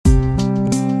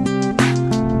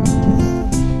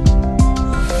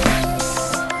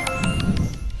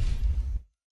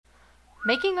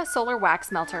Making a solar wax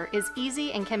melter is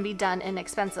easy and can be done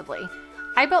inexpensively.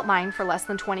 I built mine for less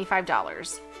than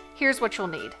 $25. Here's what you'll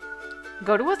need.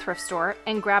 Go to a thrift store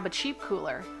and grab a cheap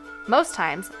cooler. Most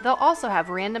times, they'll also have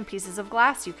random pieces of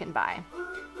glass you can buy.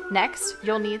 Next,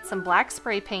 you'll need some black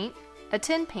spray paint, a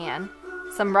tin pan,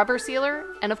 some rubber sealer,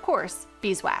 and of course,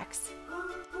 beeswax.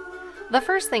 The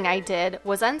first thing I did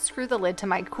was unscrew the lid to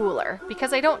my cooler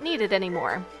because I don't need it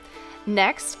anymore.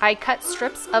 Next, I cut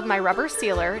strips of my rubber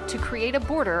sealer to create a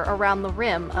border around the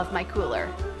rim of my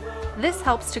cooler. This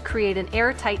helps to create an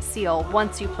airtight seal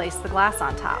once you place the glass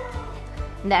on top.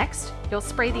 Next, you'll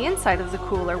spray the inside of the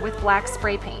cooler with black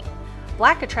spray paint.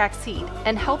 Black attracts heat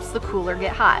and helps the cooler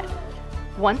get hot.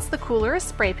 Once the cooler is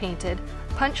spray painted,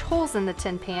 punch holes in the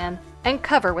tin pan and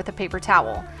cover with a paper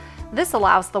towel. This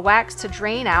allows the wax to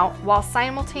drain out while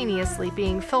simultaneously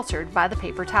being filtered by the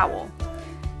paper towel.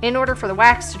 In order for the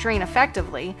wax to drain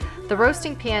effectively, the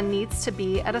roasting pan needs to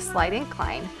be at a slight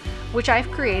incline, which I've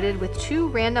created with two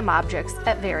random objects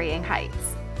at varying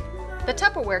heights. The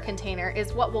Tupperware container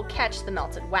is what will catch the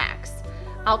melted wax.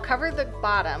 I'll cover the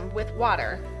bottom with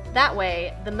water. That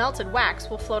way, the melted wax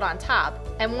will float on top,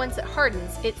 and once it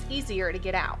hardens, it's easier to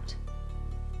get out.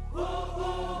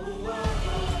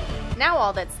 Now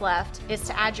all that's left is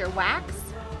to add your wax,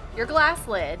 your glass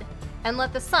lid, and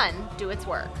let the sun do its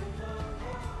work.